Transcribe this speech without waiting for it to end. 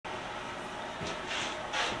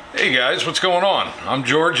Hey guys, what's going on? I'm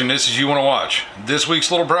George and this is You Wanna Watch. This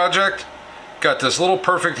week's little project, got this little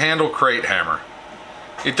perfect handle crate hammer.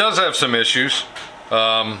 It does have some issues.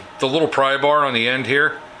 The little pry bar on the end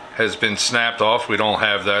here has been snapped off. We don't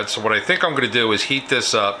have that. So what I think I'm gonna do is heat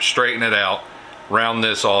this up, straighten it out, round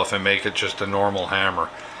this off and make it just a normal hammer.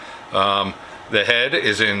 The head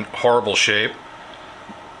is in horrible shape.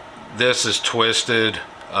 This is twisted.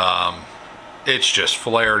 It's just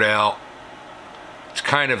flared out. It's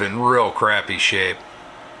kind of in real crappy shape.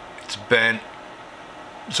 It's bent.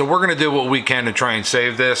 So we're gonna do what we can to try and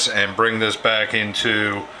save this and bring this back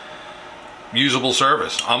into usable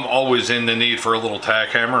service. I'm always in the need for a little tack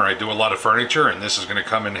hammer. I do a lot of furniture and this is gonna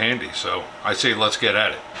come in handy. So I say let's get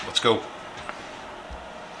at it. Let's go.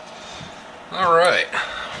 All right.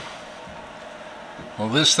 Well,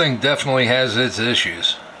 this thing definitely has its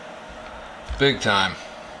issues. Big time.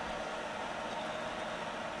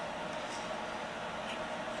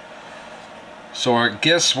 So I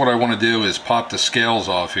guess what I want to do is pop the scales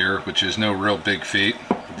off here, which is no real big feat.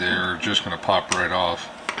 They're just going to pop right off.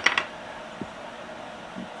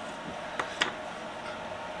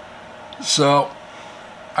 So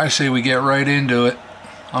I say we get right into it.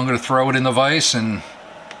 I'm going to throw it in the vise and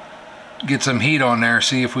get some heat on there,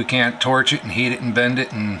 see if we can't torch it and heat it and bend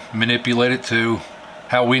it and manipulate it to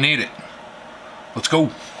how we need it. Let's go.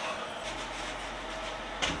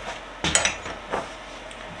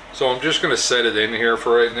 So I'm just going to set it in here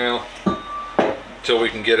for right now until we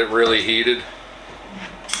can get it really heated. It's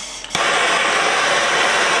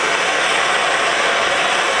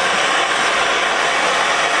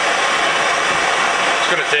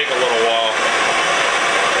going to take a little while.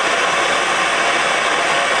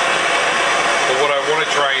 But what I want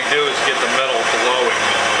to try and do is get the metal glowing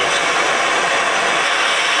almost.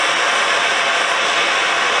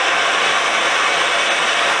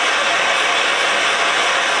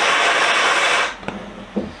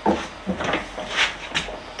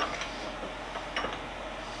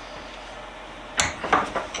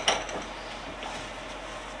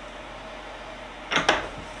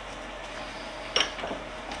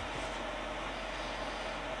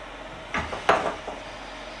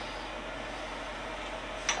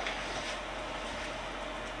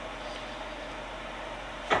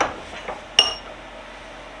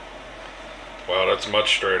 Wow, that's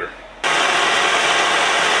much straighter.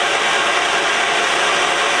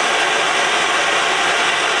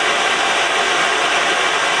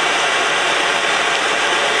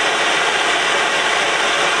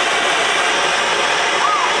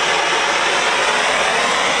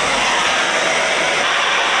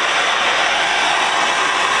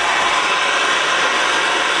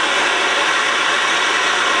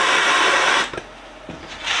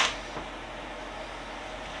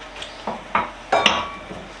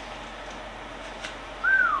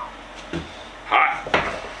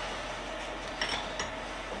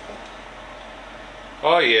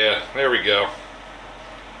 Oh yeah, there we go.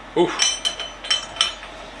 Oof.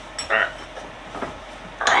 Alright.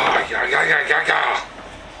 Ah, yeah.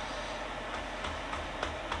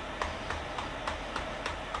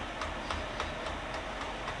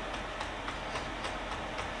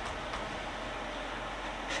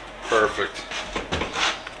 Perfect.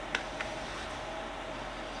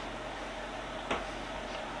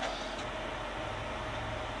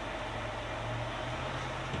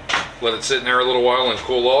 Let it sit in there a little while and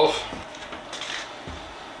cool off.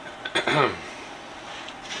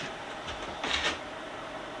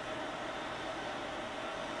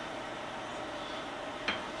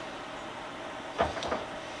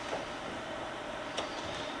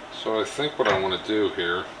 So I think what I want to do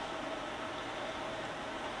here,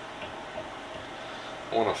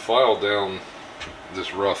 I want to file down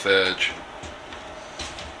this rough edge.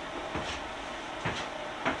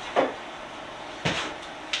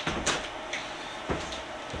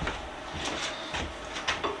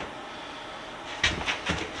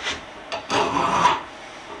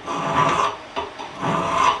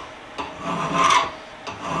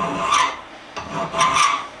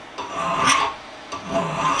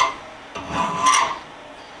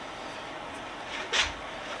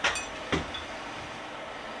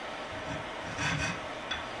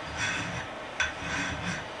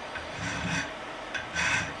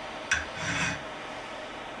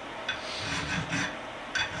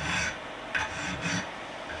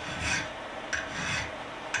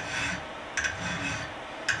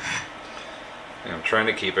 I'm trying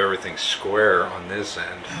to keep everything square on this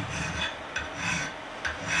end.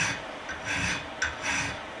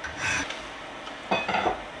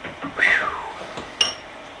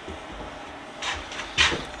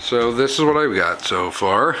 So this is what I've got so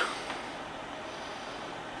far.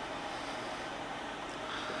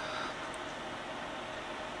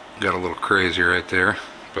 got a little crazy right there,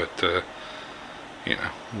 but you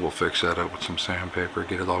know, we'll fix that up with some sandpaper,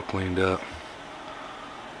 get it all cleaned up.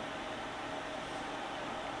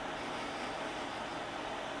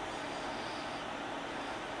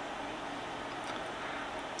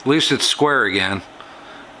 At least it's square again.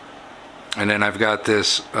 And then I've got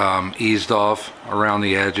this eased off around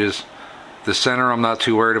the edges. The center I'm not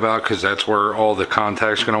too worried about because that's where all the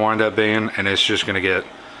contact's going to wind up being, and it's just going to get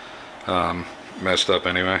messed up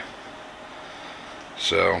anyway.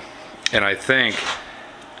 So, and I think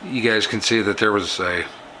you guys can see that there was a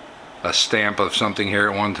stamp of something here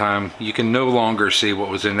at one time. You can no longer see what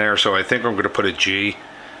was in there, so I think I'm going to put a G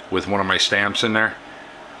with one of my stamps in there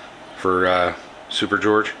for Super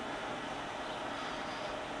George.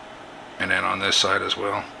 And then on this side as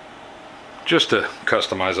well, just to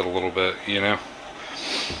customize it a little bit, you know.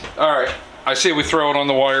 All right, I say we throw it on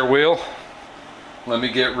the wire wheel. Let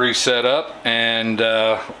me get reset up, and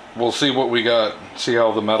we'll see what we got, see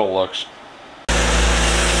how the metal looks.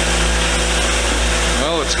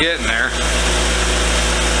 Well, it's getting there.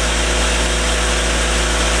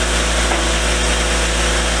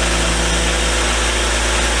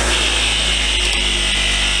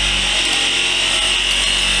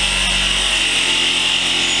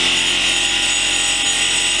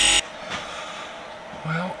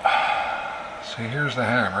 So here's the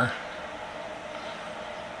hammer.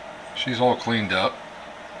 She's all cleaned up.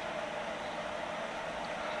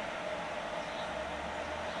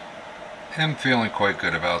 I'm feeling quite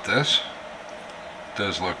good about this.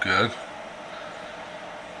 Does look good.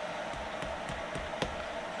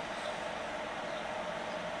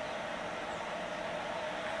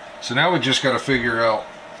 So now we just got to figure out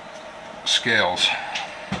scales.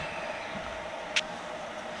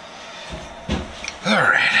 All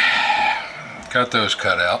right. Got those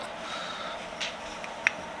cut out.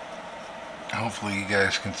 Hopefully you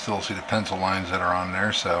guys can still see the pencil lines that are on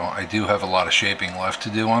there. So I do have a lot of shaping left to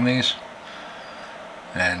do on these.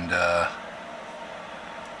 And yeah,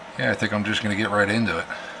 I think I'm just going to get right into it.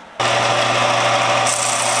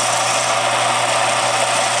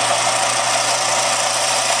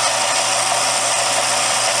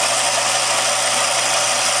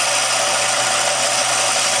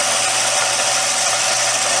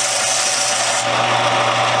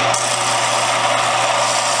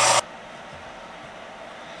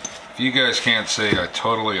 If you guys can't see, I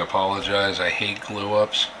totally apologize. I hate glue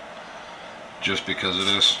ups just because of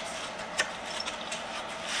this.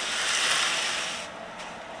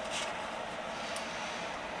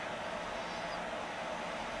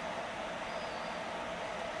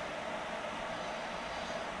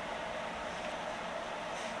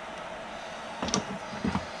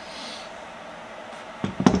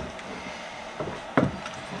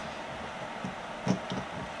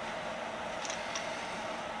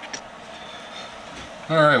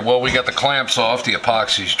 Alright, well, we got the clamps off, the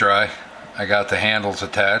epoxy's dry. I got the handles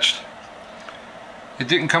attached. It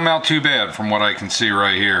didn't come out too bad from what I can see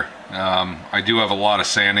right here. I do have a lot of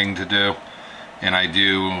sanding to do, and I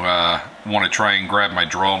do want to try and grab my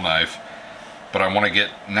draw knife, but I want to get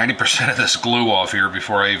 90% of this glue off here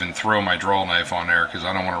before I even throw my draw knife on there, because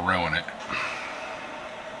I don't want to ruin it.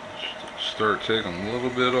 Start taking a little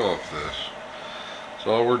bit off this.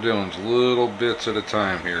 So all we're doing is little bits at a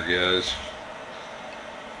time here, guys.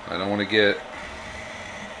 I don't want to get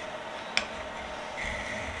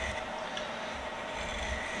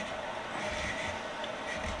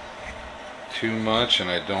too much, and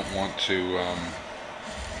I don't want to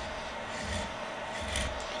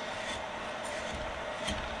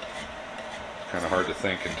kind of hard to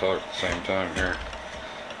think and talk at the same time here.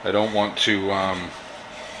 I don't want to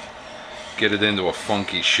get it into a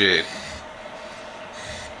funky shape.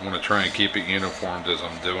 I want to try and keep it uniformed as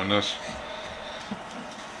I'm doing this.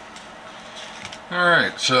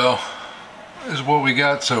 Alright, so this is what we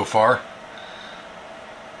got so far.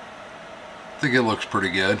 I think it looks pretty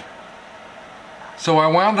good. So I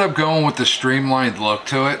wound up going with the streamlined look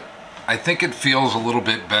to it. I think it feels a little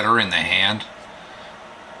bit better in the hand.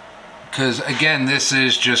 Because again, this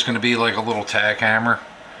is just going to be like a little tack hammer.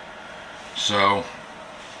 So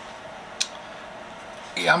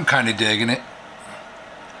yeah, I'm kind of digging it.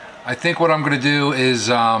 I think what I'm going to do is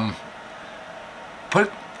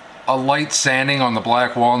put a light sanding on the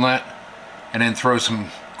black walnut and then throw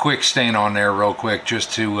some quick stain on there real quick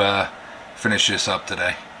just to finish this up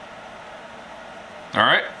today.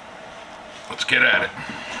 Alright, let's get at it.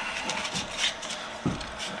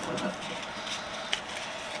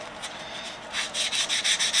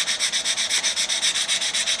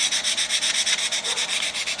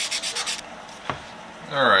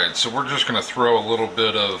 Alright, so we're just going to throw a little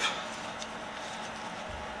bit of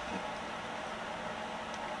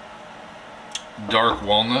dark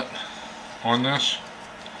walnut on this.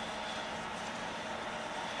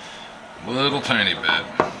 Little tiny bit.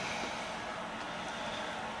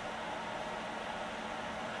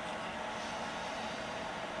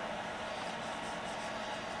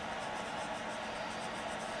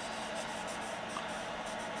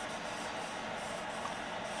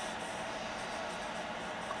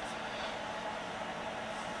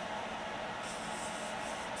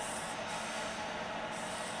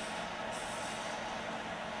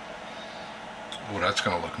 Oh, that's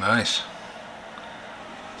gonna look nice.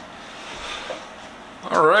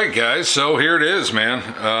 All right, guys, so here it is,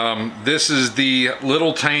 man. This is the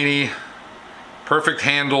little tiny perfect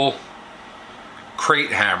handle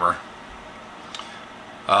crate hammer.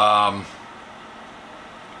 I'm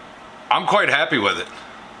quite happy with it.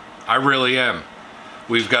 I really am.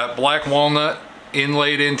 We've got black walnut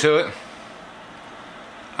inlaid into it.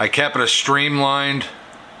 I kept it a streamlined,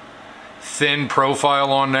 thin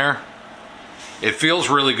profile on there. It feels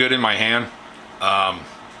really good in my hand.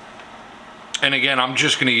 And again, I'm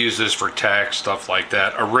just going to use this for tack, stuff like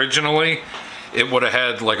that. Originally, it would have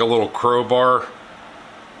had like a little crowbar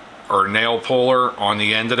or nail puller on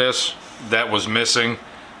the end of this. That was missing,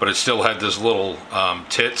 but it still had this little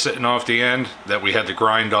tit sitting off the end that we had to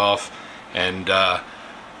grind off. And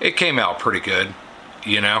it came out pretty good,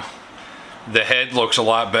 you know. The head looks a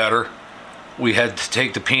lot better. We had to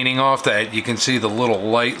take the peening off that. You can see the little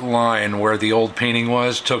light line where the old peening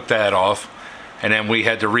was, took that off. And then we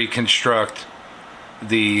had to reconstruct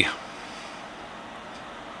the,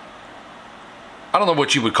 I don't know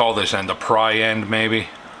what you would call this end, the pry end maybe,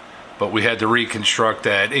 but we had to reconstruct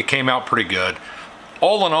that. It came out pretty good.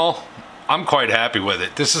 All in all, I'm quite happy with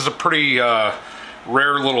it. This is a pretty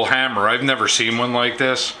rare little hammer. I've never seen one like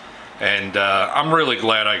this, and I'm really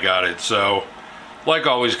glad I got it. So, like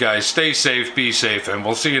always, guys, stay safe, be safe, and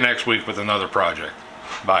we'll see you next week with another project.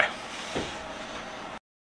 Bye.